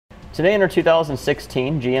Today in our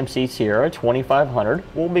 2016 GMC Sierra 2500,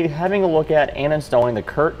 we'll be having a look at and installing the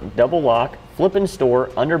CURT Double Lock Flip-in Store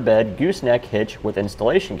Underbed Gooseneck Hitch with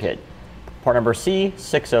installation kit. Part number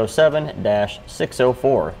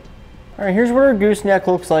C607-604. Alright, here's what our gooseneck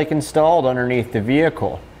looks like installed underneath the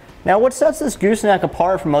vehicle. Now what sets this gooseneck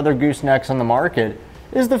apart from other goosenecks on the market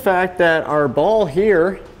is the fact that our ball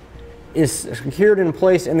here is secured in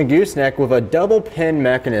place in the gooseneck with a double pin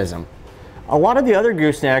mechanism. A lot of the other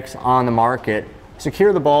goosenecks on the market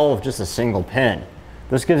secure the ball with just a single pin.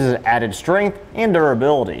 This gives us added strength and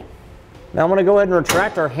durability. Now I'm going to go ahead and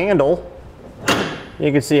retract our handle.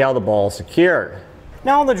 You can see how the ball is secured.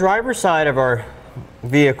 Now on the driver's side of our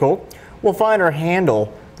vehicle, we'll find our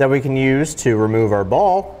handle that we can use to remove our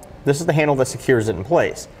ball. This is the handle that secures it in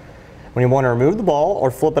place. When you want to remove the ball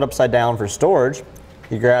or flip it upside down for storage,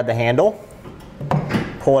 you grab the handle,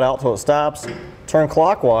 pull it out till it stops, turn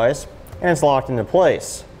clockwise, and it's locked into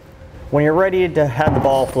place. When you're ready to have the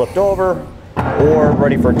ball flipped over or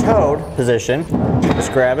ready for towed position,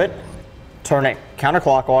 just grab it, turn it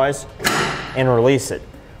counterclockwise, and release it.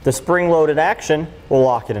 The spring-loaded action will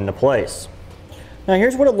lock it into place. Now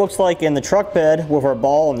here's what it looks like in the truck bed with our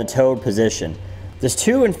ball in the towed position. This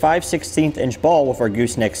 2 5/16 inch ball with our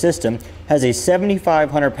gooseneck system has a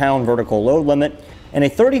 7,500 pound vertical load limit and a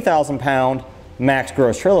 30,000 pound max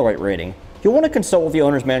gross trailer weight rating. You'll want to consult with the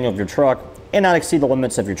owner's manual of your truck and not exceed the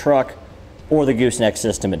limits of your truck or the gooseneck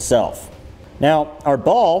system itself. Now, our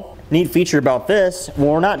ball, neat feature about this, when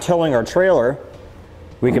we're not towing our trailer,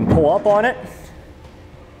 we can pull up on it,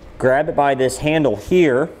 grab it by this handle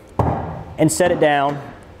here, and set it down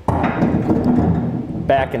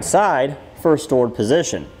back inside for a stored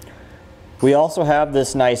position. We also have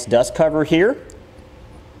this nice dust cover here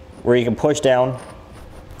where you can push down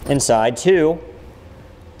inside too,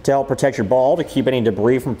 to help protect your ball, to keep any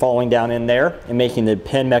debris from falling down in there and making the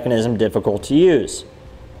pin mechanism difficult to use.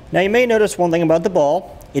 Now you may notice one thing about the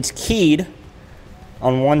ball, it's keyed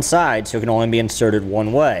on one side, so it can only be inserted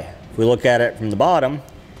one way. If we look at it from the bottom,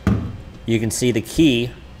 you can see the key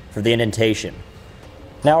for the indentation.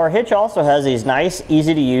 Now our hitch also has these nice,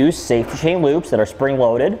 easy to use safety chain loops that are spring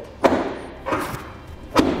loaded.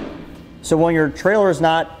 So when your trailer is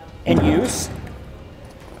not in use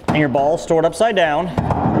and your ball is stored upside down,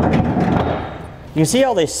 you can see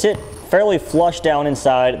how they sit fairly flush down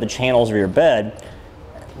inside the channels of your bed,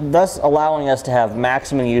 thus allowing us to have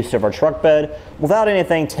maximum use of our truck bed without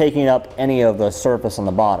anything taking up any of the surface on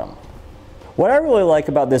the bottom. What I really like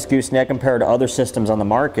about this gooseneck compared to other systems on the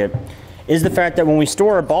market is the fact that when we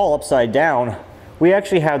store our ball upside down, we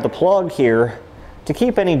actually have the plug here to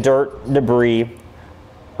keep any dirt, debris,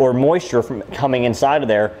 or moisture from coming inside of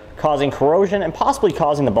there, causing corrosion and possibly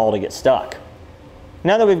causing the ball to get stuck.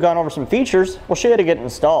 Now that we've gone over some features, we'll show you how to get it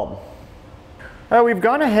installed. We've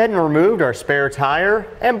gone ahead and removed our spare tire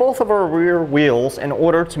and both of our rear wheels in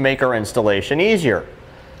order to make our installation easier.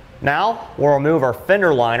 Now we'll remove our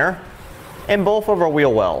fender liner and both of our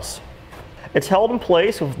wheel wells. It's held in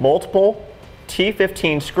place with multiple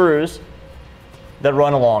T15 screws that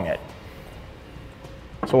run along it.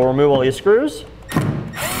 So we'll remove all these screws.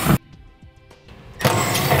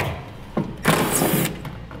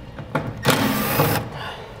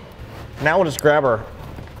 Now we'll just grab our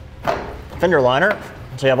fender liner,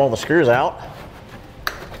 so you have all the screws out,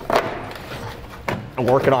 and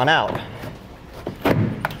work it on out.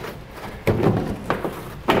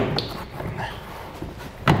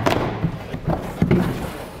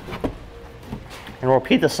 And we'll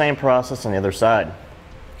repeat the same process on the other side.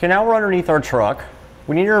 Okay, now we're underneath our truck.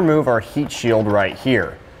 We need to remove our heat shield right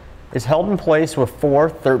here. It's held in place with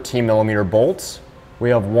 4 13mm bolts.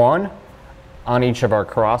 We have 1 on each of our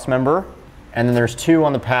cross member, and then there's 2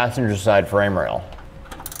 on the passenger side frame rail.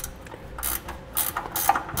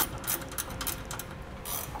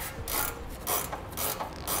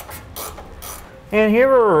 And here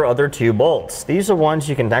are our other 2 bolts. These are ones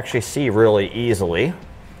you can actually see really easily.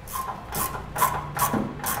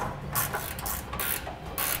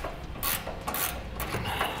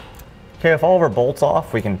 Okay, with all of our bolts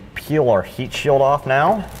off, we can peel our heat shield off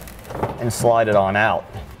now and slide it on out.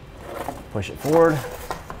 Push it forward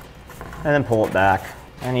and then pull it back,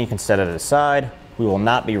 and you can set it aside. We will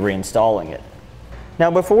not be reinstalling it.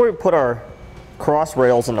 Now before we put our cross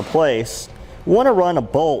rails into place, we want to run a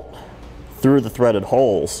bolt through the threaded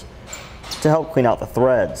holes to help clean out the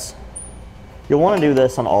threads. You'll want to do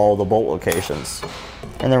this on all the bolt locations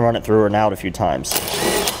and then run it through and out a few times.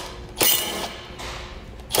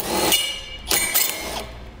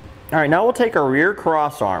 Alright, now we'll take our rear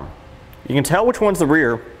cross arm. You can tell which one's the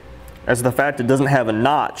rear as the fact it doesn't have a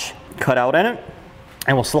notch cut out in it.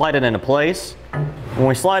 and we'll slide it into place. When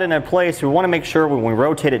we slide it into place, we want to make sure when we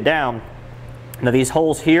rotate it down that these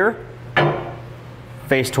holes here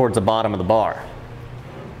face towards the bottom of the bar.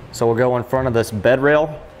 So we'll go in front of this bed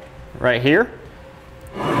rail right here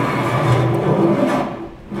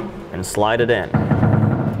and slide it in.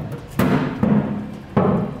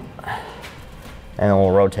 And then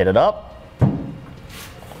we'll rotate it up.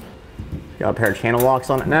 Got a pair of channel locks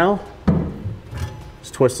on it now.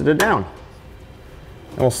 Just twisted it down.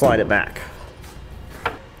 And we'll slide it back.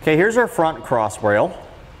 Okay, here's our front cross rail.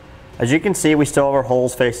 As you can see, we still have our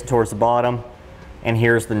holes facing towards the bottom, and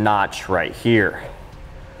here's the notch right here.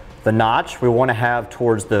 The notch we want to have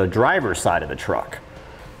towards the driver's side of the truck.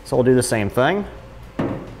 So we'll do the same thing.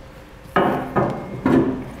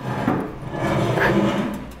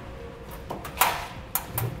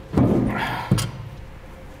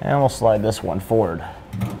 And we'll slide this one forward.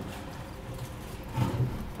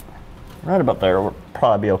 Right about there, we'll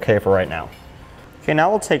probably be okay for right now. Okay, now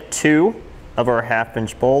we'll take 2 of our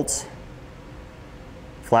 1/2-inch bolts,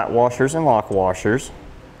 flat washers and lock washers,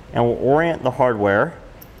 and we'll orient the hardware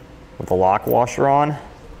with the lock washer on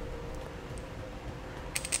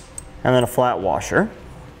and then a flat washer.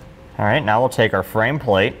 All right, now we'll take our frame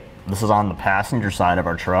plate. This is on the passenger side of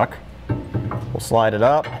our truck. We'll slide it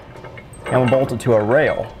up and we'll bolt it to a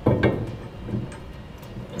rail.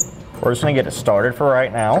 We're just gonna get it started for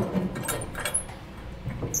right now.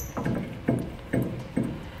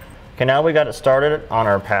 Okay, now we got it started on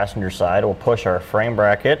our passenger side. We'll push our frame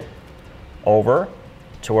bracket over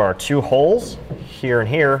to where our 2 holes here and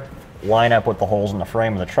here line up with the holes in the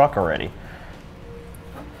frame of the truck already.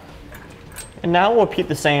 And now we'll repeat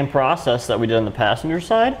the same process that we did on the passenger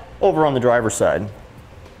side over on the driver's side.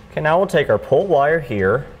 Okay, now we'll take our pull wire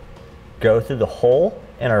here, go through the hole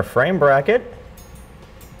in our frame bracket,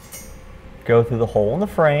 go through the hole in the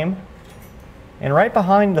frame, and right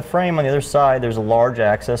behind the frame on the other side there's a large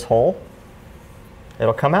access hole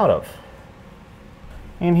it'll come out of.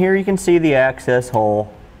 And here you can see the access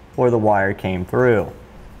hole where the wire came through.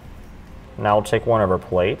 Now we'll take one of our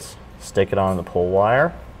plates, stick it on the pull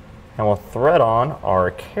wire, and we'll thread on our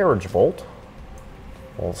carriage bolt.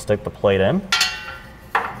 We'll stick the plate in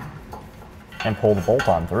and pull the bolt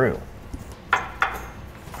on through.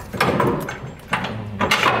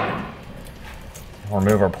 We'll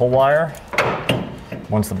remove our pull wire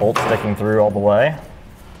once the bolt's sticking through all the way.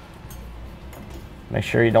 Make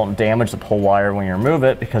sure you don't damage the pull wire when you remove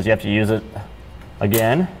it because you have to use it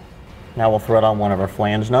again. Now we'll thread on one of our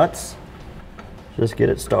flange nuts. Just get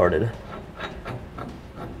it started.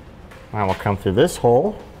 Now we'll come through this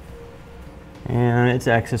hole, and its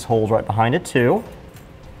access hole's right behind it too.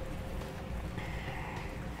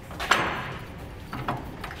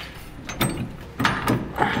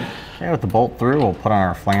 Okay, with the bolt through, we'll put on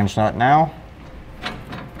our flange nut now.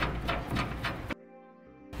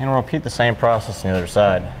 And we'll repeat the same process on the other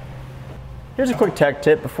side. Here's a quick tech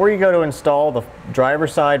tip. Before you go to install the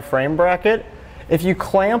driver's side frame bracket, if you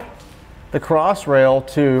clamp the cross rail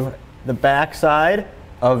to the back side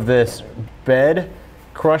of this bed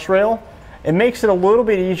crush rail, it makes it a little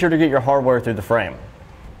bit easier to get your hardware through the frame.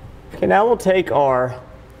 Okay, now we'll take our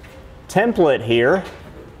template here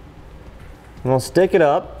and we'll stick it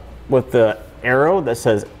up with the arrow that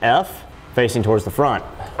says F facing towards the front.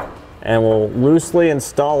 And we'll loosely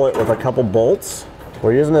install it with a couple bolts.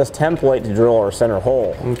 We're using this template to drill our center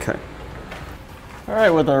hole. Okay. All right,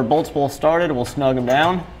 with our bolts both started, we'll snug them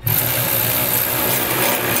down.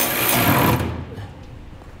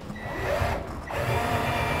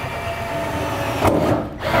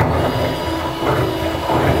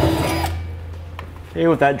 Okay,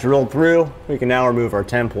 with that drilled through, we can now remove our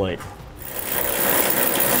template.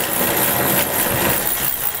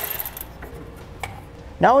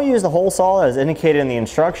 Now we'll use the hole saw as indicated in the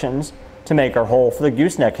instructions to make our hole for the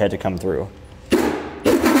gooseneck head to come through.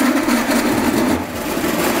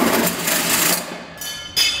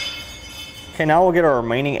 Okay, now we'll get our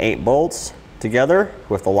remaining 8 bolts together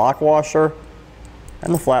with the lock washer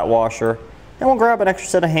and the flat washer, and we'll grab an extra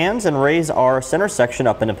set of hands and raise our center section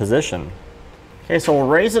up into position. Okay, so we'll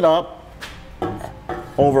raise it up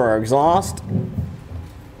over our exhaust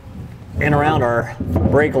and around our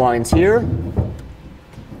brake lines here.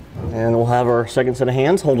 And we'll have our second set of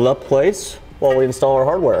hands hold it up place while we install our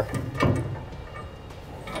hardware.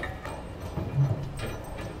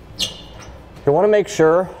 You want to make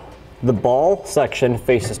sure the ball section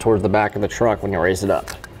faces towards the back of the truck when you raise it up.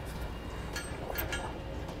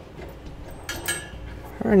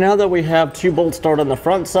 All right, now that we have 2 bolts started on the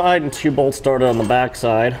front side and 2 bolts started on the back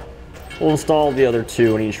side, we'll install the other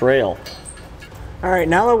 2 in each rail. All right,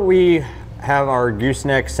 now that we have our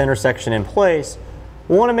gooseneck center section in place,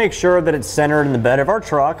 We want to make sure that it's centered in the bed of our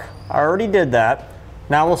truck. I already did that.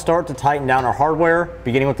 Now we'll start to tighten down our hardware,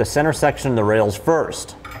 beginning with the center section of the rails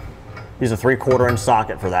first. Use a 3/4 inch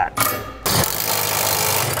socket for that.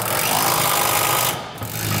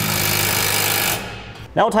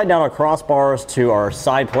 Now we'll tighten down our crossbars to our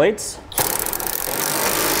side plates.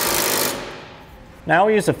 Now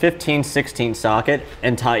we'll use a 15/16 socket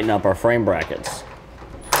and tighten up our frame brackets.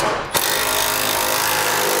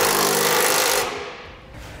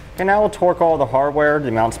 Okay, now we'll torque all the hardware to the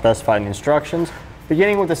amount specified in the instructions,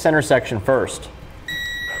 beginning with the center section first.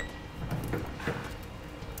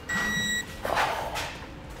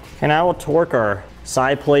 Okay, now we'll torque our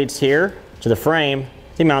side plates here to the frame,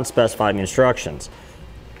 the amount specified in the instructions.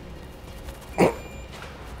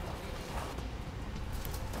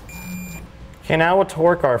 Okay, now we'll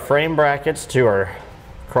torque our frame brackets to our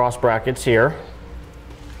cross brackets here.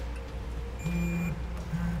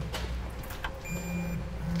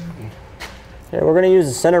 Okay, we're going to use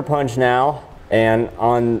a center punch now, and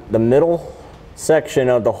on the middle section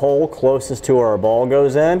of the hole closest to where our ball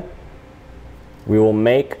goes in, we will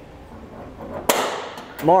make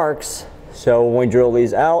marks so when we drill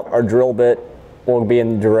these out, our drill bit will be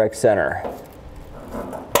in the direct center.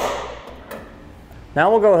 Now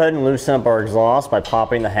we'll go ahead and loosen up our exhaust by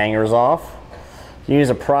popping the hangers off. Use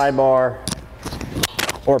a pry bar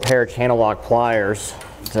or a pair of channel lock pliers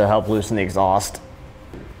to help loosen the exhaust.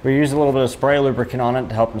 We use a little bit of spray lubricant on it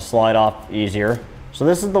to help them slide off easier. So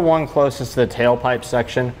this is the one closest to the tailpipe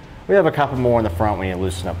section. We have a couple more in the front we need to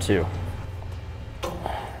loosen up too.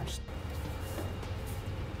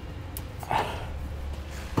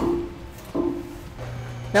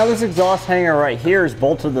 Now this exhaust hanger right here is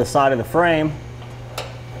bolted to the side of the frame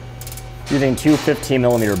using two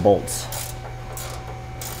 15mm bolts.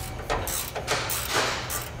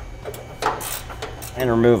 And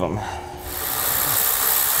remove them.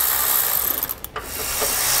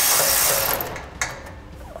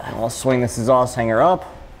 I'll swing this exhaust hanger up,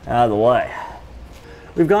 out of the way.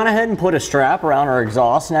 We've gone ahead and put a strap around our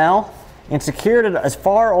exhaust now and secured it as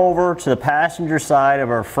far over to the passenger side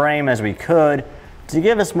of our frame as we could to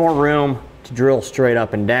give us more room to drill straight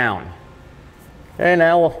up and down. Okay,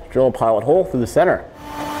 now we'll drill a pilot hole through the center.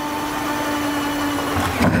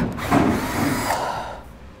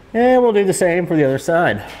 And we'll do the same for the other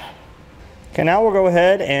side. Okay, now we'll go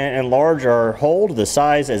ahead and enlarge our hole to the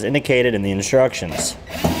size as indicated in the instructions.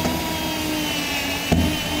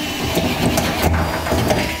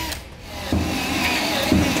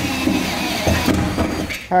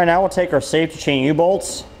 All right, now we'll take our safety chain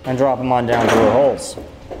U-bolts and drop them on down through our holes.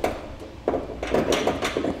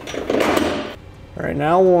 All right,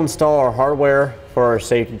 now we'll install our hardware for our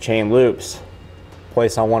safety chain loops.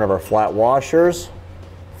 Place on one of our flat washers,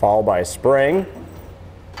 followed by a spring,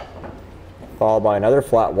 followed by another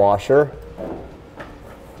flat washer,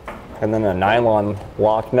 and then a nylon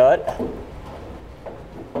lock nut.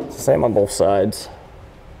 It's the same on both sides.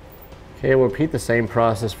 Okay, we'll repeat the same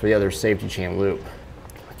process for the other safety chain loop.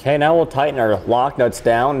 Okay, now we'll tighten our lock nuts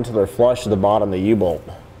down until they're flush to the bottom of the U-bolt.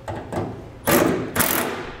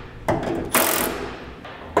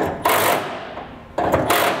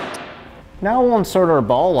 Now we'll insert our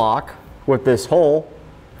ball lock with this hole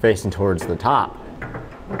facing towards the top.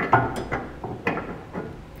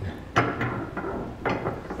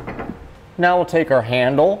 Now we'll take our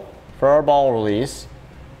handle for our ball release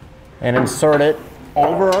and insert it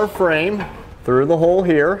over our frame through the hole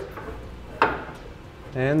here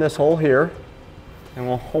and this hole here, and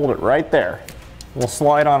we'll hold it right there. We'll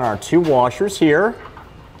slide on our two washers here.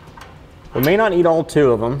 We may not need all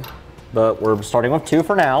two of them, but we're starting with two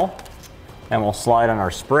for now. And we'll slide on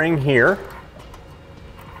our spring here.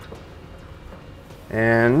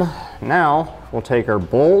 And now we'll take our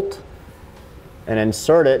bolt and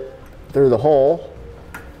insert it through the hole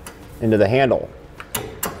into the handle.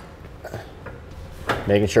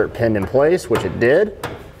 Making sure it pinned in place, which it did.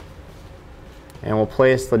 And we'll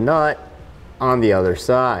place the nut on the other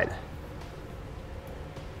side.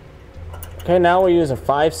 Okay, now we'll use a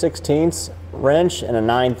 5/16 wrench and a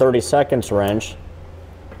 9/32 wrench,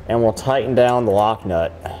 and we'll tighten down the lock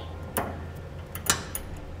nut.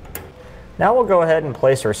 Now we'll go ahead and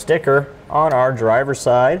place our sticker on our driver's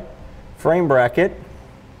side frame bracket.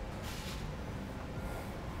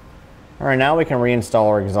 All right, now we can reinstall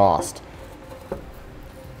our exhaust.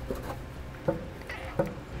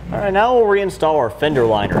 All right, now we'll reinstall our fender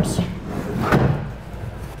liners.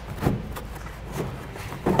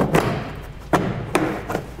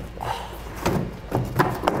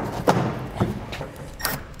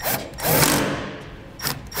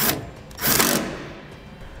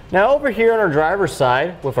 Now over here on our driver's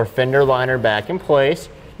side, with our fender liner back in place,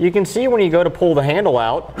 you can see when you go to pull the handle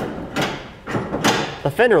out,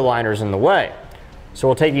 the fender liner's in the way. So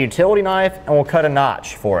we'll take a utility knife and we'll cut a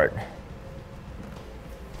notch for it.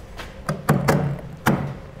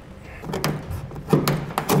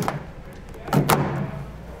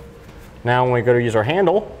 Now when we go to use our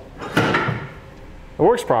handle, it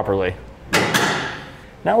works properly.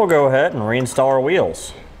 Now we'll go ahead and reinstall our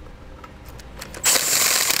wheels.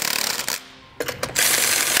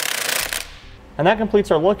 And that completes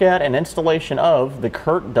our look at and installation of the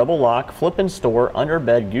CURT Double Lock Flip-in Store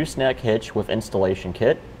Underbed Gooseneck Hitch with installation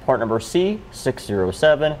kit, part number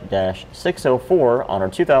C607-604 on our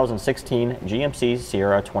 2016 GMC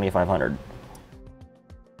Sierra 2500.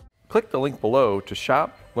 Click the link below to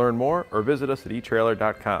shop, learn more, or visit us at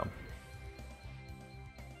etrailer.com.